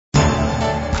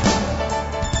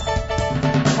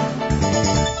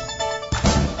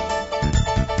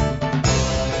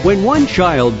When one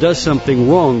child does something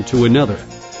wrong to another,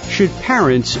 should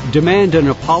parents demand an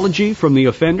apology from the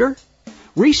offender?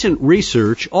 Recent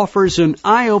research offers an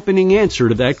eye-opening answer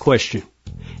to that question.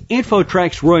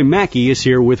 InfoTrack's Roy Mackey is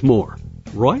here with more.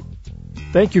 Roy?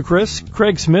 Thank you, Chris.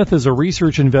 Craig Smith is a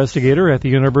research investigator at the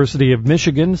University of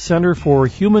Michigan Center for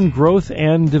Human Growth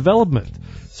and Development.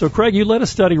 So, Craig, you led a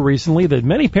study recently that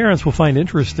many parents will find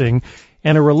interesting,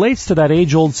 and it relates to that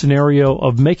age-old scenario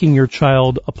of making your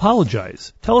child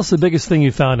apologize. Tell us the biggest thing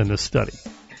you found in this study.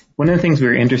 One of the things we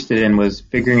were interested in was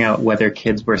figuring out whether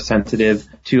kids were sensitive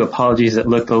to apologies that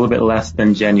looked a little bit less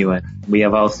than genuine. We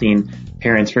have all seen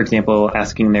parents, for example,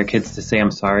 asking their kids to say,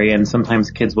 "I'm sorry," and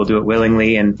sometimes kids will do it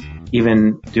willingly and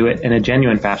even do it in a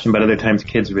genuine fashion, but other times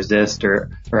kids resist or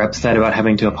are upset about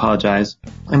having to apologize.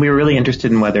 And we were really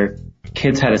interested in whether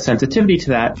kids had a sensitivity to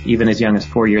that, even as young as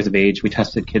 4 years of age. We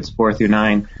tested kids 4 through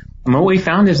 9. And what we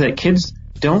found is that kids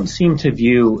don't seem to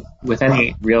view, with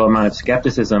any real amount of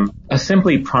skepticism, a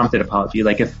simply prompted apology.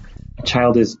 Like if a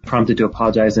child is prompted to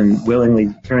apologize and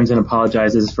willingly turns and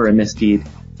apologizes for a misdeed,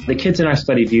 the kids in our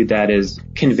study viewed that as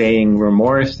conveying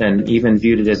remorse and even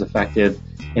viewed it as effective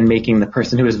in making the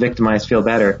person who was victimized feel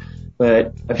better.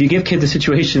 But if you give kids a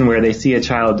situation where they see a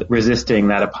child resisting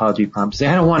that apology prompt, say,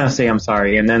 "I don't want to say I'm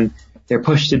sorry," and then they're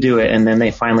pushed to do it, and then they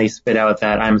finally spit out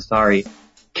that "I'm sorry,"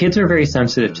 kids are very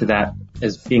sensitive to that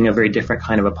as being a very different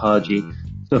kind of apology.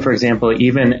 So, for example,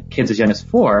 even kids as young as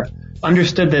 4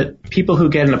 understood that people who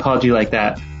get an apology like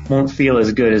that won't feel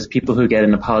as good as people who get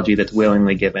an apology that's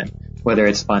willingly given, whether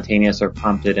it's spontaneous or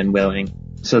prompted and willing.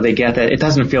 So they get that it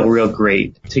doesn't feel real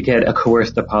great to get a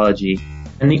coerced apology.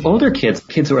 And the older kids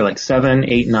who are like 7,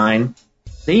 8, 9,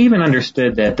 they even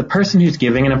understood that the person who's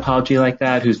giving an apology like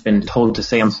that, who's been told to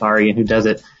say "I'm sorry" and who does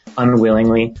it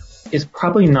unwillingly, is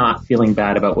probably not feeling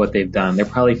bad about what they've done. They're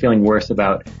probably feeling worse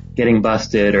about getting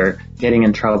busted or getting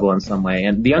in trouble in some way.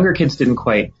 And the younger kids didn't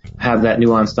quite have that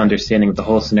nuanced understanding of the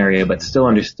whole scenario, but still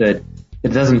understood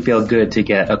it doesn't feel good to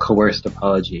get a coerced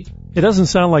apology. It doesn't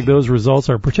sound like those results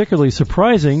are particularly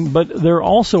surprising, but there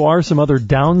also are some other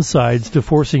downsides to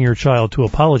forcing your child to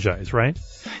apologize, right?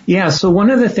 Yeah, so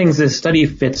one of the things this study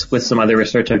fits with some other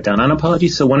research I've done on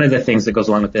apologies. So one of the things that goes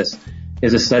along with this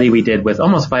is a study we did with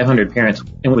almost 500 parents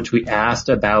in which we asked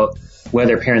about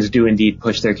whether parents do indeed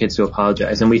push their kids to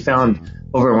apologize. And we found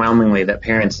overwhelmingly that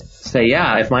parents say,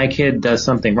 yeah, if my kid does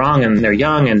something wrong and they're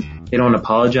young and they don't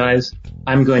apologize,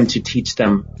 I'm going to teach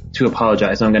them to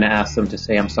apologize. I'm going to ask them to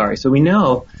say I'm sorry. So we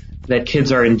know that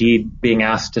kids are indeed being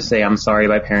asked to say I'm sorry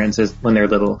by parents when they're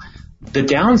little. The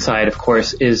downside, of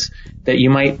course, is that you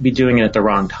might be doing it at the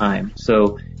wrong time.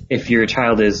 So if your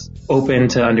child is open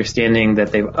to understanding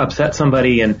that they've upset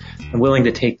somebody and willing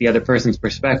to take the other person's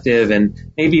perspective and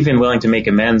maybe even willing to make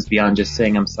amends beyond just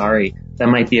saying I'm sorry, that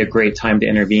might be a great time to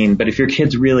intervene. But if your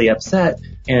kid's really upset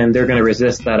and they're going to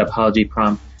resist that apology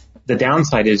prompt, the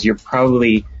downside is you're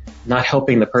probably not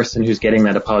helping the person who's getting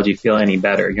that apology feel any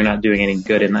better. You're not doing any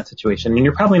good in that situation. And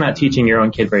you're probably not teaching your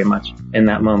own kid very much in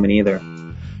that moment either.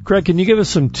 Craig, can you give us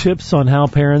some tips on how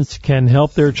parents can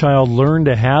help their child learn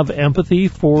to have empathy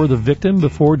for the victim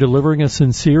before delivering a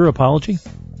sincere apology?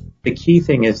 The key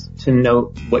thing is to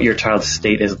note what your child's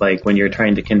state is like when you're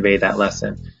trying to convey that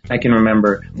lesson. I can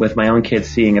remember with my own kids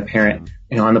seeing a parent,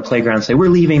 on the playground say, "We're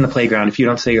leaving the playground if you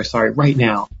don't say you're sorry right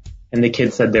now." And the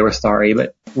kid said they were sorry,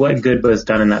 but what good was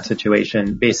done in that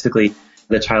situation? Basically,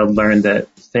 the child learned that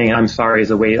saying I'm sorry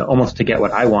is a way almost to get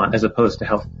what I want as opposed to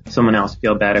help someone else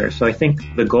feel better. So I think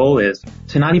the goal is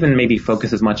to not even maybe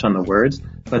focus as much on the words,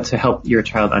 but to help your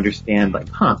child understand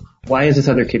why is this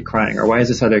other kid crying or why is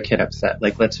this other kid upset?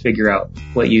 Let's figure out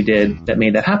what you did that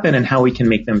made that happen and how we can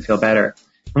make them feel better.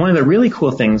 And one of the really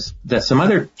cool things that some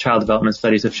other child development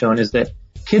studies have shown is that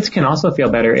kids can also feel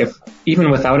better if,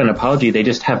 even without an apology, they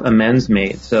just have amends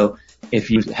made. So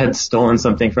if you had stolen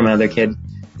something from another kid,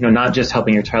 not just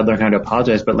helping your child learn how to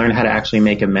apologize, but learn how to actually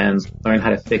make amends, learn how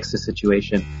to fix the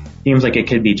situation. Seems like it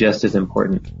could be just as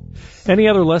important. Any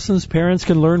other lessons parents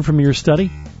can learn from your study?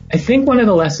 I think one of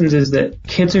the lessons is that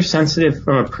kids are sensitive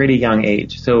from a pretty young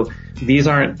age. So these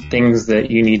aren't things that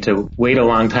you need to wait a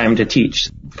long time to teach.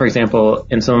 For example,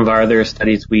 in some of our other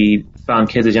studies, we found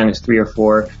kids as young as 3 or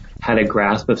 4 had a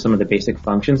grasp of some of the basic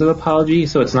functions of apology.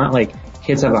 So it's not like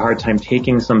kids have a hard time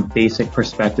taking some basic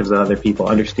perspectives of other people,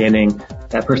 understanding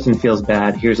that person feels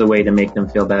bad, here's a way to make them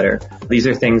feel better. These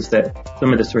are things that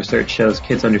some of this research shows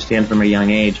kids understand from a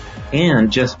young age.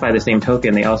 And just by the same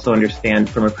token, they also understand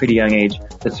from a pretty young age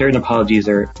that certain apologies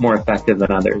are more effective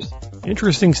than others.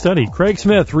 Interesting study. Craig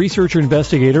Smith, researcher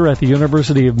investigator at the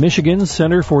University of Michigan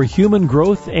Center for Human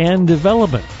Growth and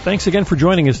Development. Thanks again for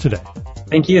joining us today.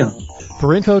 Thank you.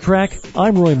 For InfoTrack,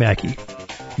 I'm Roy Mackey.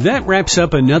 That wraps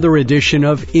up another edition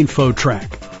of InfoTrack.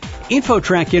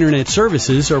 InfoTrack Internet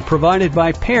services are provided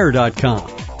by Pair.com.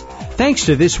 Thanks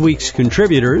to this week's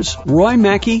contributors, Roy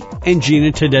Mackey and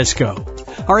Gina Tedesco.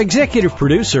 Our executive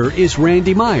producer is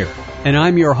Randy Meyer, and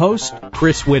I'm your host,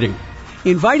 Chris Whitting,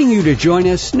 inviting you to join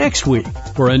us next week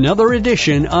for another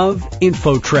edition of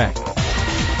InfoTrack.